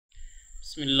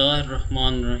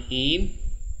Bismillahirrahmanirrahim.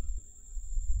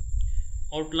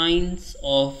 Outlines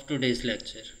of today's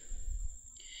lecture.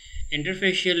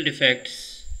 Interfacial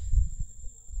defects,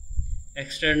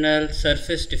 external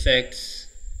surface defects,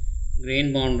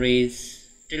 grain boundaries,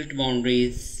 tilt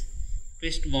boundaries,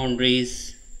 twist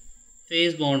boundaries,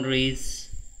 phase boundaries,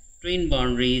 twin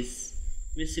boundaries,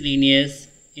 miscellaneous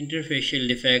interfacial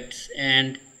defects,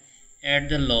 and at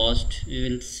the last we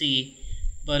will see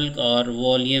bulk or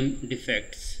volume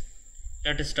defects.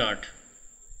 Let us start.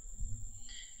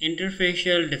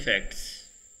 Interfacial defects.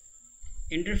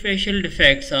 Interfacial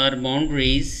defects are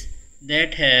boundaries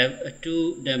that have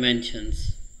two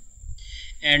dimensions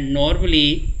and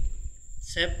normally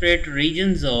separate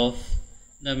regions of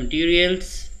the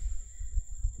materials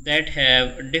that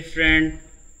have different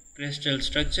crystal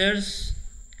structures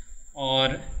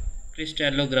or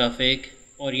crystallographic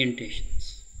orientations.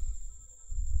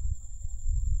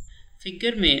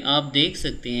 Figure में आप देख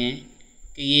सकते हैं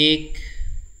कि ये एक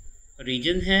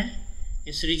reason है।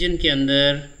 इस रीजन के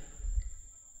अंदर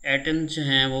एटम्स जो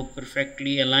हैं वो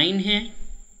परफेक्टली अलाइन हैं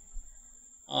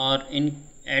और इन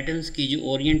एटम्स की जो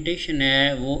ओरिएंटेशन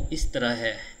है वो इस तरह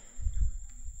है।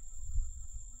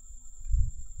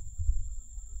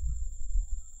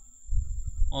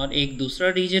 और एक दूसरा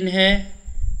रीजन है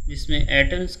जिसमें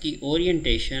एटम्स की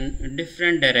ओरिएंटेशन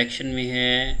डिफरेंट डायरेक्शन में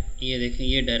है। ये देखें,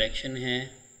 ये डायरेक्शन है।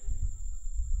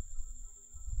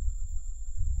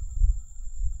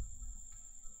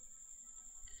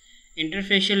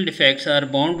 Interfacial defects are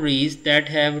boundaries that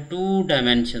have two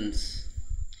dimensions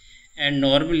and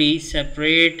normally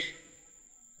separate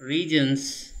regions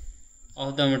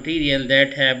of the material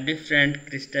that have different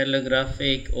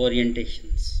crystallographic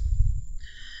orientations.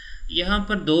 यहाँ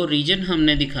पर दो रीजन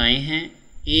हमने दिखाए हैं।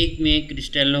 एक में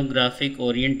क्रिस्टलोग्राफिक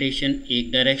ओरिएंटेशन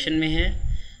एक डायरेक्शन में है,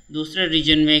 दूसरे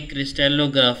रीजन में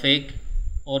क्रिस्टलोग्राफिक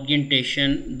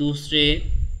ओरिएंटेशन दूसरे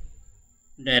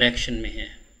डायरेक्शन में है।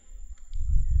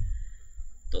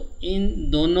 तो इन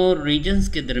दोनों रीजन्स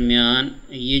के दरमियान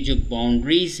ये जो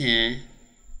बाउंड्रीज़ हैं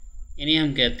इन्हें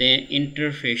हम कहते हैं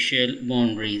interfacial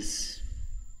boundaries.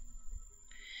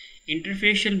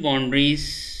 Interfacial boundaries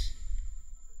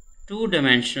two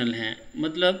dimensional हैं,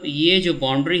 मतलब ये जो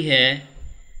बाउंड्री है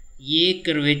ये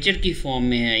कर्वेचर की फॉर्म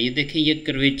में है। ये देखें, ये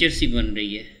कर्वेचर सी बन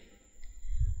रही है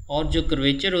और जो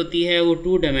कर्वेचर होती है वो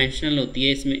टू डायमेंशनल होती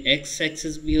है। इसमें एक्स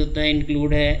एक्सिस भी होता है,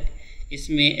 इंक्लूड है,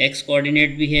 इसमें एक्स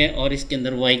कोऑर्डिनेट भी है और इसके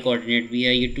अंदर वाई कोऑर्डिनेट भी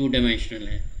है। ये टू डायमेंशनल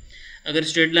है। अगर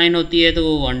स्ट्रेट लाइन होती है तो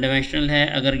वो वन डायमेंशनल है,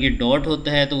 अगर ये डॉट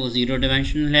होता है तो वो ज़ीरो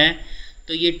डायमेंशनल है।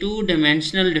 तो ये टू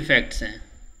डायमेंशनल डिफेक्ट्स हैं।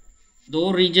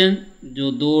 दो रीजन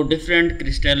जो दो डिफरेंट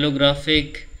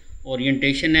क्रिस्टलोग्राफिक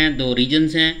ओरिएंटेशन हैं, दो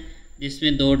रीजन्स हैं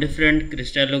जिसमें दो डिफरेंट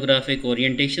क्रिस्टलोग्राफिक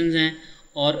ओरिएंटेशंस हैं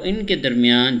और इनके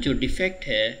दरमियान जो डिफेक्ट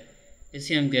है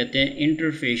इसे हम कहते हैं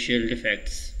interfacial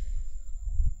defects.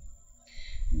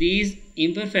 These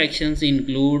imperfections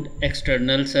include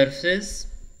external surfaces,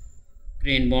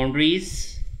 grain boundaries,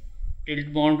 tilt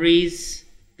boundaries,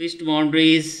 twist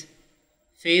boundaries,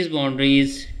 phase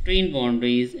boundaries, twin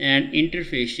boundaries, and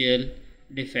interfacial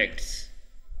defects.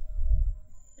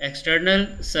 External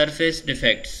surface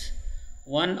defects.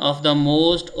 One of the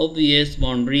most obvious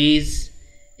boundaries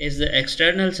is the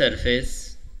external surface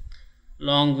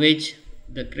along which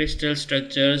the crystal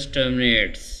structures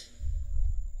terminates.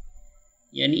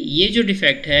 यानी ये जो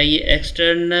defect है ये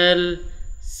external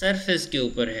surface के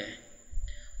ऊपर है।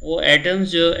 वो atoms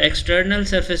जो एक्सटर्नल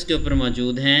सरफेस के ऊपर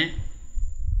मौजूद हैं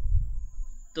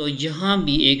तो यहाँ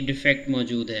भी एक डिफेक्ट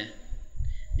मौजूद है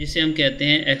जिसे हम कहते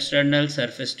हैं external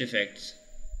surface defects.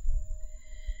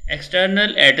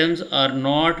 External atoms are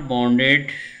not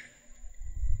bounded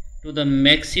to the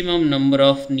maximum number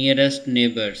of nearest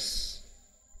neighbours.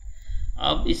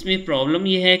 अब इसमें प्रॉब्लम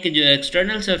यह है कि जो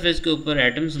एक्सटर्नल सरफेस के ऊपर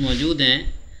एटम्स मौजूद हैं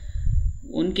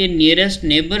उनके नियरेस्ट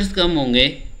नेबर्स कम होंगे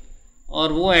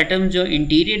और वो एटम जो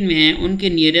इंटीरियर में हैं उनके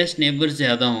नियरेस्ट नेबर्स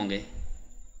ज़्यादा होंगे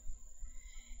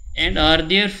and are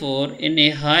therefore in a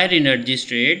higher energy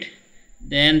state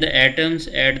then the atoms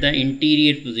at the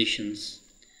interior positions.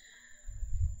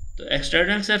 तो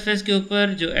एक्सटर्नल सरफेस के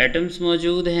ऊपर जो एटम्स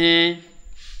मौजूद हैं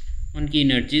उनकी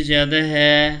एनर्जी ज़्यादा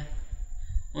है,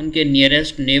 उनके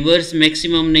नियरेस्ट नेबर्स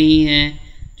मैक्सिमम नहीं हैं।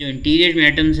 जो इंटीरियर में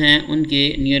एटम्स हैं उनके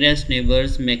नियरेस्ट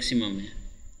नेबर्स मैक्सिमम हैं।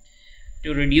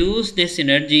 To reduce this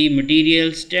energy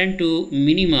materials tend to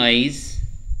minimise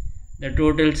the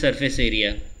total surface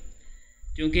area.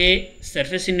 क्योंकि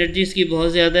सरफेस एनर्जी इसकी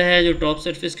बहुत ज़्यादा है, जो टॉप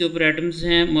सरफेस के ऊपर एटम्स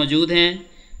हैं मौजूद हैं,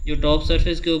 जो टॉप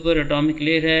सरफेस के ऊपर एटॉमिक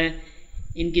लेयर है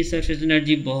इनकी सरफेस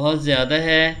एनर्जी बहुत ज़्यादा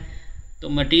है, तो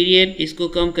मटेरियल इसको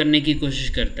कम करने की कोशिश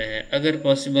करता है अगर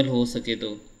पॉसिबल हो सके तो।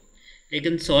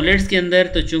 लेकिन सॉलिड्स के अंदर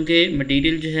तो चूँकि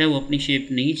मटेरियल जो है वो अपनी शेप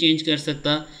नहीं चेंज कर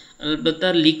सकता,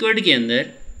 अलबत्ता लिक्विड के अंदर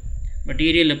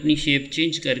मटेरियल अपनी शेप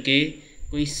चेंज करके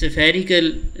कोई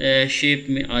स्फेरिकल शेप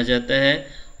में आ जाता है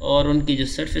और उनकी जो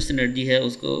सरफेस एनर्जी है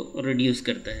उसको रिड्यूस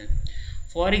करता है।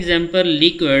 For example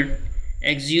liquid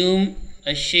एग्ज्यूम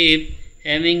a shape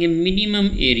having a minimum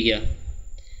area.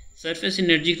 Surface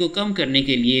energy को कम करने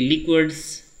के लिए liquids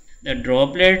the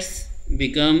droplets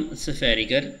become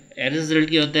spherical. As result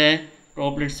क्या होता है,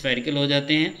 ड्रॉपलेट्स स्फेरिकल हो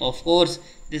जाते हैं। Of course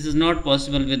this is not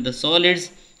possible with the solids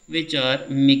which are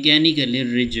mechanically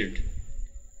rigid.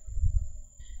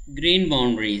 Grain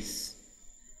boundaries.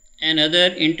 Another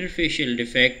interfacial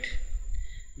defect,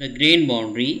 the grain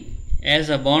boundary, as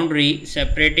a boundary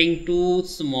separating two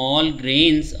small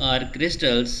grains or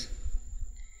crystals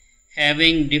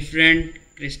having different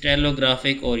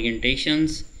crystallographic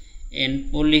orientations in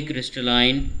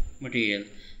polycrystalline material.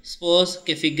 Suppose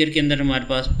के figure के अंदर हमारे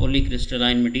पास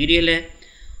polycrystalline material है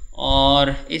और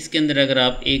इसके अंदर अगर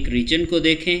आप एक रीजन को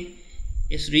देखें,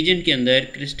 इस रीजन के अंदर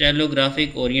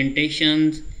क्रिस्टलोग्राफिक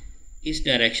ओरिएंटेशंस इस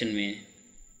डायरेक्शन में है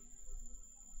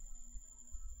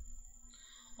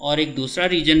और एक दूसरा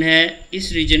रीजन है,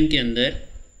 इस रीजन के अंदर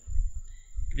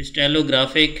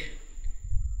क्रिस्टलोग्राफिक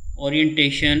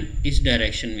ओरिएंटेशन इस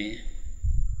डायरेक्शन में है।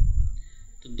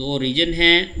 तो दो रीजन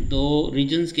हैं, दो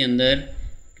रीजन्स के अंदर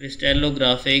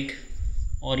क्रिस्टलोग्राफिक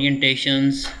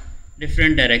ओरिएंटेशंस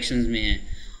डिफरेंट डायरेक्शंस में हैं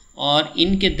और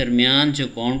इनके दरमियान जो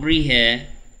बाउंड्री है,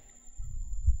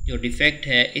 जो डिफेक्ट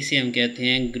है, इसे हम कहते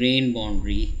हैं ग्रेन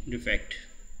बाउंड्री डिफेक्ट।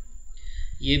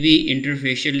 ये भी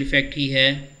इंटरफेशियल डिफेक्ट ही है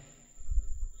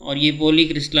और ये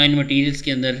पॉलीक्रिस्टलाइन मटेरियल्स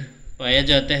के अंदर पाया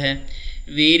जाता है।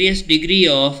 Various degree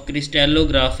of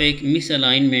crystallographic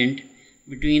misalignment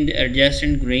between the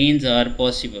adjacent grains are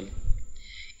possible.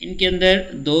 इनके अंदर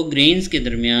दो ग्रेन्स के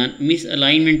दरमियान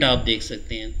मिसअलाइनमेंट आप देख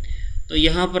सकते हैं। तो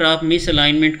यहाँ पर आप मिस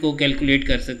अलाइनमेंट को कैलकुलेट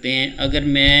कर सकते हैं। अगर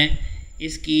मैं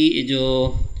इसकी जो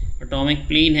एटॉमिक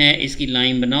प्लेन है इसकी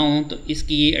लाइन बनाऊँ तो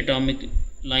इसकी ये एटॉमिक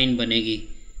लाइन बनेगी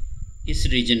इस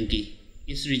रीजन की,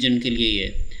 इस रीजन के लिए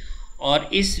ये, और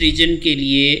इस रीजन के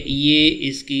लिए ये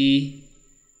इसकी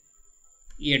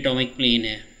ये एटॉमिक प्लेन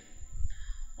है।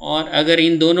 और अगर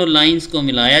इन दोनों लाइंस को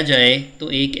मिलाया जाए तो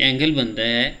एक एंगल बनता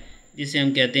है जिसे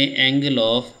हम कहते हैं एंगल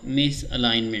ऑफ मिस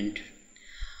अलाइनमेंट।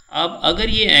 अब अगर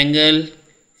ये एंगल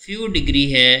फ्यू डिग्री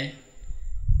है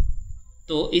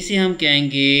तो इसे हम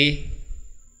कहेंगे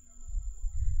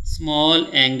स्मॉल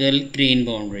एंगल ग्रेन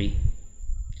बाउंड्री,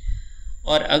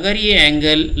 और अगर ये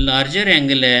एंगल लार्जर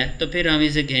एंगल है तो फिर हम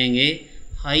इसे कहेंगे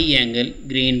high angle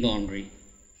grain boundary.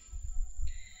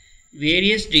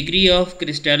 Various degree of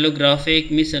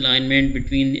crystallographic misalignment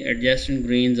between the adjacent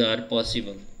grains are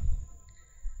possible.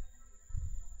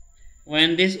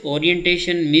 When this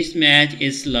orientation mismatch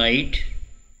is slight,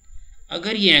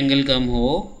 अगर ये एंगल कम हो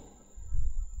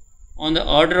on the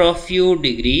order of few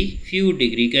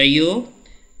degree का ये हो,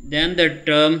 then the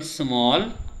term small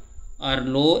or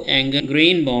low angle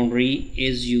grain boundary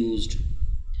is used।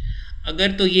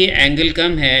 अगर तो ये angle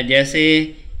कम है, जैसे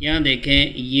यहाँ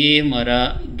देखें ये हमारा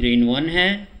ग्रेन 1 है,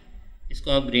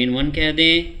 इसको आप ग्रेन 1 कह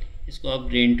दें, इसको आप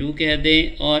ग्रेन 2 कह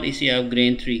दें और इसे आप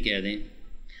ग्रेन 3 कह दें,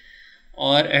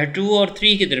 और 2 और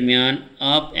 3 के दरमियान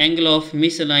आप एंगल ऑफ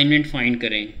मिसअलाइनमेंट फाइंड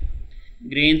करें।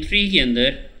 ग्रेन 3 के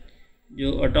अंदर जो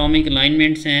एटॉमिक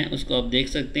अलाइनमेंट्स हैं उसको आप देख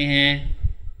सकते हैं,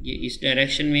 ये इस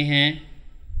डायरेक्शन में हैं,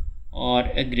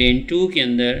 और ग्रेन 2 के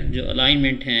अंदर जो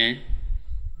अलाइनमेंट हैं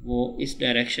वो इस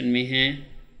डायरेक्शन में हैं।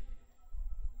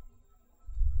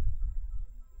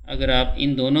 अगर आप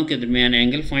इन दोनों के दरमियान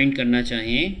एंगल फाइंड करना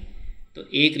चाहें तो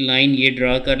एक लाइन ये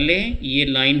ड्रा कर लें, ये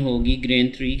लाइन होगी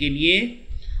ग्रेन 3 के लिए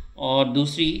और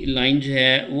दूसरी लाइन जो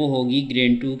है वो होगी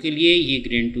ग्रेन 2 के लिए, ये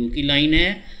ग्रेन 2 की लाइन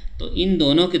है। तो इन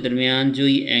दोनों के दरमियान जो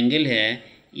ये एंगल है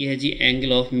ये है जी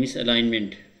एंगल ऑफ मिस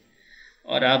अलाइनमेंट,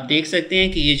 और आप देख सकते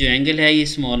हैं कि ये जो एंगल है ये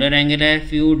स्मॉलर एंगल है,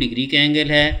 फ्यू डिग्री का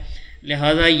एंगल है,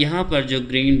 लिहाजा यहाँ पर जो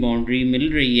ग्रेन बाउंड्री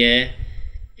मिल रही है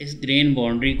इस ग्रेन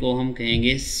बाउंड्री को हम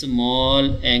कहेंगे स्मॉल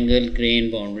एंगल ग्रेन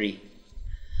बाउंड्री।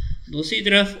 दूसरी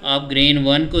तरफ आप ग्रेन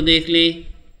 1 को देख लें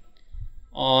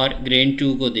और ग्रेन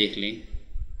 2 को देख लें।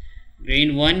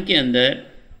 ग्रेन 1 के अंदर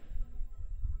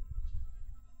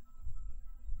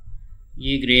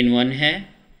ये ग्रेन 1 है,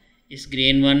 इस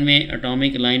ग्रेन 1 में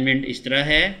एटॉमिक अलाइनमेंट इस तरह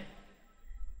है,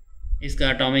 इसका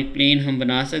एटॉमिक प्लेन हम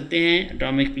बना सकते हैं।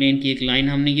 एटॉमिक प्लेन की एक लाइन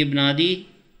हमने ये बना दी,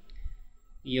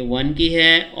 ये 1 की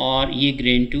है, और ये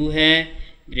ग्रेन 2 है।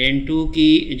 ग्रेन 2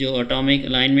 की जो एटॉमिक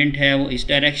अलाइनमेंट है वो इस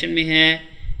डायरेक्शन में है।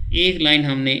 एक लाइन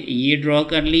हमने ये ड्रॉ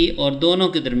कर ली और दोनों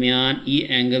के दरमियान ये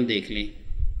एंगल देख लें,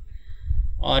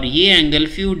 और ये एंगल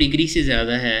फ्यू डिग्री से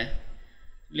ज़्यादा है,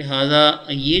 लिहाजा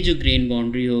ये जो ग्रेन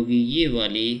बाउंड्री होगी ये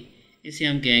वाली इसे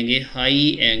हम कहेंगे हाई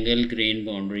एंगल ग्रेन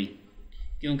बाउंड्री,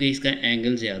 क्योंकि इसका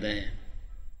एंगल ज़्यादा है।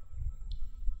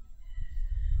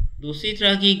 दूसरी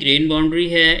तरह की ग्रेन बाउंड्री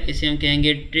है, इसे हम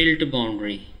कहेंगे tilt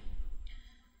boundary.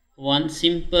 One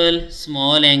simple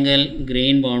small angle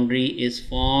grain boundary is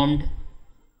formed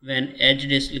when edge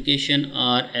dislocation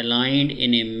are aligned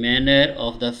in a manner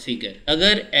of the figure।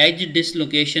 अगर edge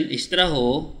dislocation इस तरह हो,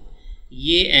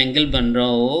 ये एंगल बन रहा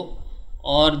हो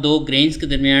और दो ग्रेन्स के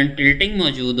दरमियान टिल्टिंग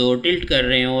मौजूद हो, टिल्ट कर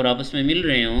रहे हो और आपस में मिल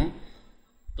रहे हो,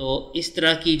 तो इस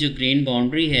तरह की जो ग्रेन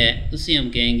बाउंड्री है उसे हम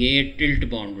कहेंगे tilt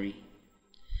boundary.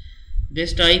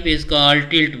 This type is called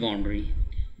tilt boundary.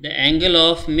 The angle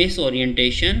of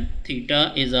मिसओरिएंटेशन theta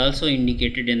is also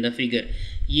indicated in the figure.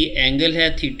 ये एंगल है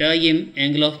थीटा, ये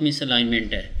एंगल ऑफ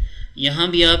मिसअलाइनमेंट है। यहाँ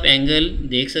भी आप एंगल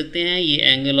देख सकते हैं, ये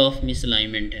एंगल ऑफ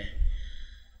मिसअलाइनमेंट है।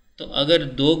 तो अगर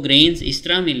दो ग्रेन्स इस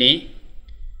तरह मिलें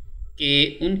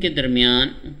कि उनके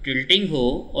दरमियान टिल्टिंग हो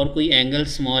और कोई एंगल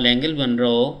स्मॉल एंगल बन रहा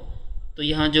हो, तो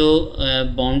यहाँ जो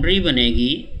बाउंड्री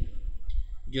बनेगी,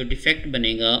 जो डिफेक्ट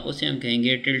बनेगा, उसे हम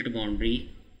कहेंगे टिल्ट बाउंड्री।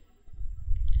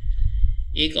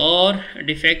 एक और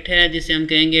डिफेक्ट है जिसे हम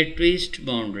कहेंगे twist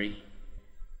boundary.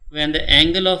 When the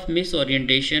angle of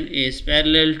misorientation is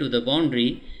parallel to the boundary,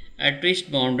 a twist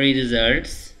boundary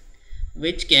results,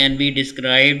 which can be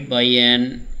described by an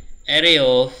array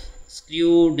of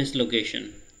skew dislocation।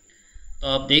 तो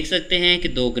आप देख सकते हैं कि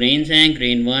दो ग्रेन्स हैं,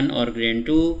 ग्रेन 1 और ग्रेन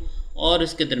 2, और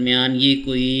उसके दरमियान ये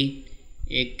कोई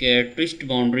एक ट्विस्ट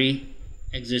बाउंड्री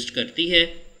एग्जिस्ट करती है,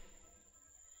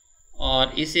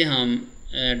 और इसे हम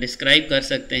डिस्क्राइब कर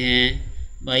सकते हैं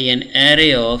bye an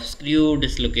array of screw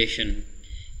dislocation.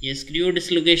 ये स्क्रू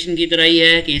डिसलोकेशन की तरह ही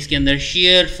है कि इसके अंदर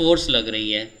शेयर फोर्स लग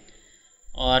रही है,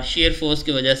 और शेयर फोर्स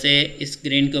की वजह से इस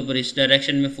ग्रेन के ऊपर इस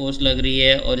डायरेक्शन में फोर्स लग रही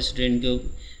है और इस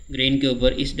ग्रेन के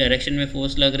ऊपर इस डायरेक्शन में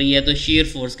फोर्स लग रही है। तो शेयर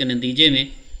फोर्स के नतीजे में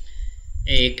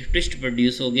एक ट्विस्ट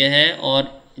प्रोड्यूस हो गया है,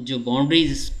 और जो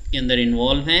बाउंड्रीज इसके अंदर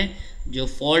इन्वॉल्व हैं, जो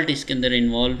फॉल्ट इसके अंदर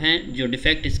इन्वॉल्व हैं, जो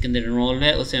डिफेक्ट इसके अंदर इन्वॉल्व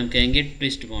है, उसे हम कहेंगे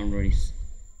twist boundaries.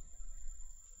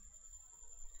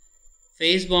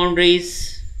 Phase boundaries.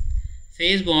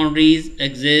 Phase boundaries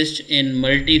exist in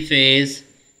multi-phase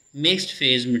mixed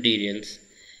phase materials।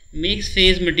 Mix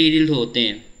phase material होते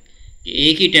हैं कि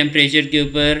एक ही टेम्परेचर के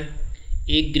ऊपर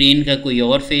एक ग्रेन का कोई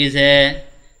और फेज़ है,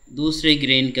 दूसरे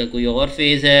ग्रेन का कोई और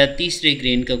फेज़ है, तीसरे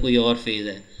ग्रेन का कोई और फेज़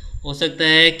है। हो सकता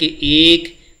है कि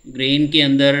एक ग्रेन के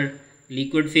अंदर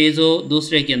लिक्विड फेज़ हो,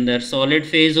 दूसरे के अंदर सॉलिड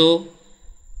फेज़ हो।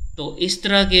 तो इस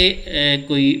तरह के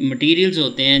कोई मटेरियल्स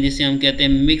होते हैं जिसे हम कहते हैं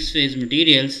मिक्स फेज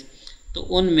मटेरियल्स, तो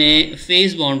उनमें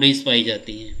फेज़ बाउंड्रीज पाई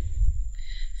जाती हैं।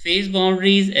 Phase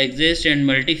boundaries exist in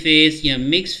multi phase या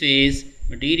mix phase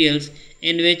materials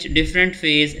in which different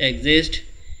phase exist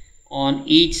on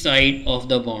each side of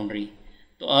the boundary.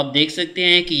 तो आप देख सकते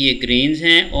हैं कि ये ग्रेन्स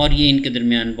हैं और ये इनके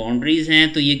दरमियान बाउंड्रीज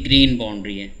हैं, तो ये ग्रेन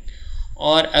बाउंड्री है।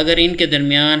 और अगर इनके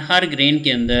दरमियान हर ग्रेन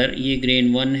के अंदर ये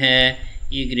ग्रेन 1 है,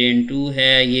 ये ग्रेन 2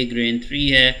 है, ये ग्रेन 3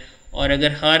 है, और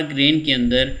अगर हर ग्रेन के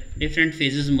अंदर डिफरेंट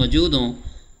फेजेस मौजूद हों,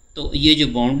 तो ये जो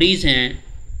बाउंड्रीज़ हैं,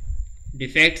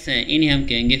 डिफेक्ट्स हैं, इन्हें हम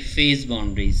कहेंगे phase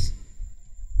boundaries.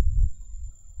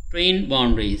 Twin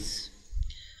boundaries.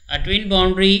 A twin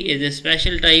boundary is a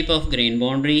special type of grain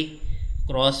boundary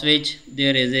across which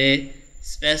there is a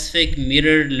specific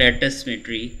mirrored lattice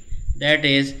symmetry,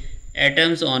 that is,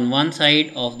 atoms on one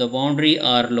side of the boundary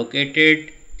are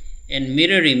located in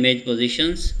mirror image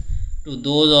positions to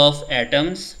those of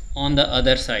atoms on the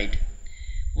other side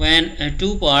when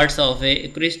two parts of a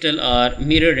crystal are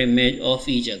mirror image of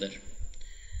each other।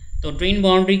 तो twin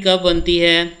boundary कब बनती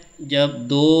है? जब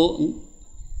दो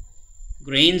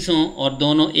grains हों और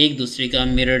दोनों एक दूसरे का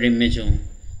मिरर इमेज हों,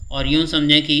 और यूँ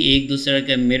समझें कि एक दूसरे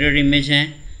का मिरर इमेज हैं,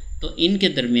 तो इनके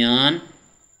दरमियान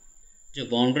जो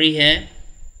बाउंड्री है,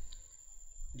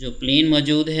 जो प्लेन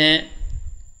मौजूद है,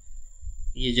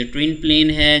 ये जो ट्विन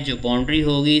प्लेन है, जो बाउंड्री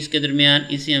होगी इसके दरमियान,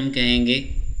 इसे हम कहेंगे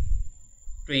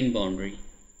twin boundary.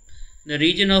 The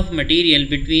region of material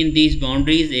between these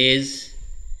boundaries is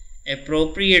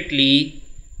appropriately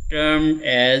termed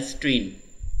as twin.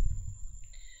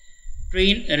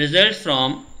 Twin results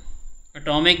from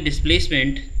atomic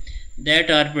displacement that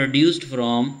are produced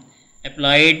from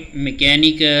applied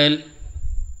mechanical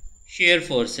shear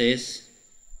forces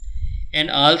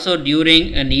and also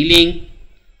during annealing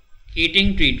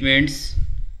heating treatments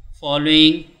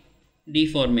following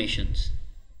deformations.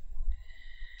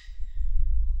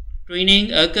 Twinning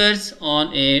occurs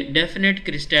on a definite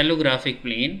crystallographic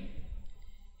plane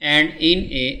and in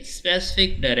a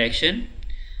specific direction,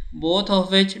 both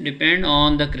of which depend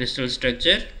on the crystal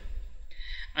structure.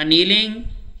 Annealing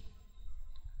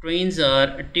twins are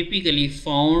typically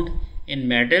found in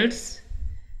metals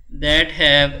that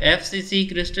have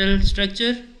FCC crystal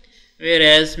structure,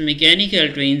 whereas mechanical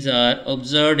twins are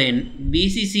observed in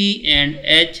BCC and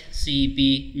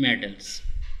HCP metals.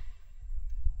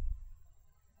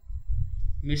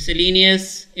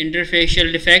 Miscellaneous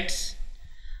interfacial defects.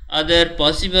 Other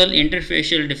possible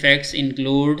interfacial defects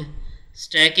include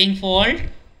stacking fault,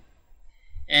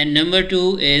 and number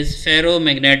 2 is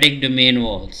ferromagnetic domain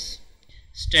walls.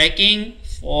 Stacking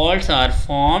faults are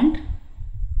formed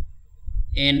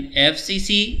in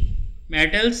FCC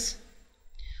metals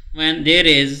when there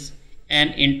is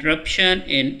an interruption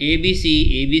in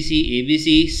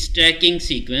ABC stacking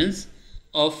sequence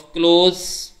of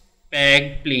close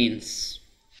packed planes.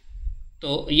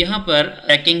 तो यहाँ पर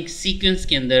stacking sequence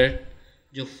के अंदर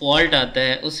जो fault आता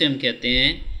है उसे हम कहते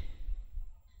हैं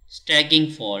stacking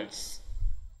faults.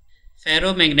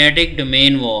 Ferromagnetic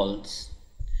domain walls.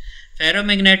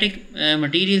 Ferromagnetic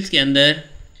materials के अंदर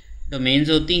डोमेन्स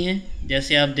होती हैं,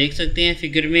 जैसे आप देख सकते हैं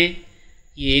फिगर में,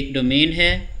 ये एक डोमेन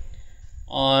है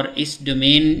और इस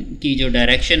डोमेन की जो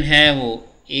डायरेक्शन है वो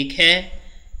एक है,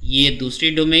 ये दूसरी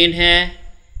डोमेन है,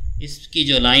 इसकी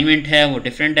जो अलाइनमेंट है वो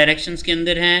डिफरेंट डायरेक्शंस के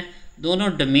अंदर हैं। दोनों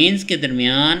डोमेन्स के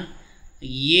दरमियान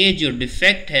ये जो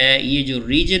डिफेक्ट है, ये जो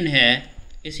रीजन है,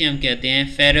 इसे हम कहते हैं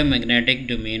फेरोमैग्नेटिक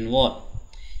डोमेन वॉल।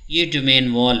 ये डोमेन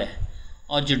वॉल है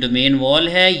और जो डोमेन वॉल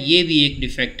है ये भी एक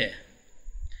डिफेक्ट है।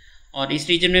 और इस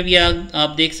रीजन में भी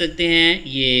आप देख सकते हैं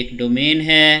ये एक डोमेन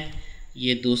है,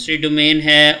 ये दूसरी डोमेन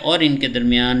है और इनके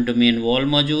दरमियान डोमेन वॉल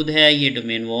मौजूद है, ये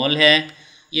डोमेन वॉल है,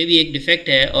 ये भी एक डिफेक्ट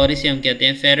है और इसे हम कहते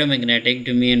हैं ferromagnetic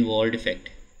domain wall defect.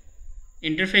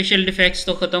 Interfacial defects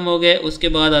तो ख़त्म हो गए, उसके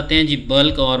बाद आते हैं जी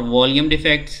बल्क और वॉल्यूम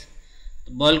डिफेक्ट्स।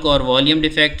 बल्क और volume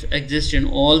defects exist in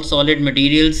all solid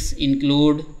materials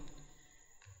include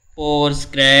pores,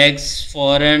 cracks,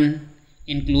 foreign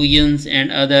inclusions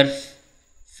and other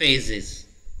phases.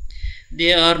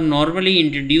 They are normally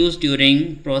introduced during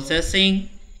processing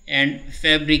and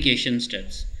fabrication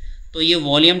steps. तो ये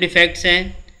वॉल्यूम डिफेक्ट्स हैं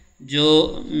जो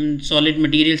सॉलिड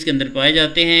मटेरियल्स के अंदर पाए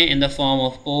जाते हैं in the form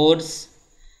of pores,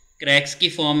 cracks की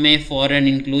फॉर्म में, फॉरेन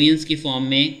इंक्लूजन्स की फॉर्म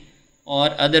में और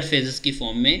अदर फेजेस की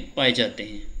फॉर्म में पाए जाते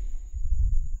हैं।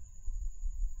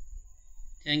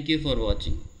 Thank you for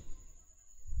watching.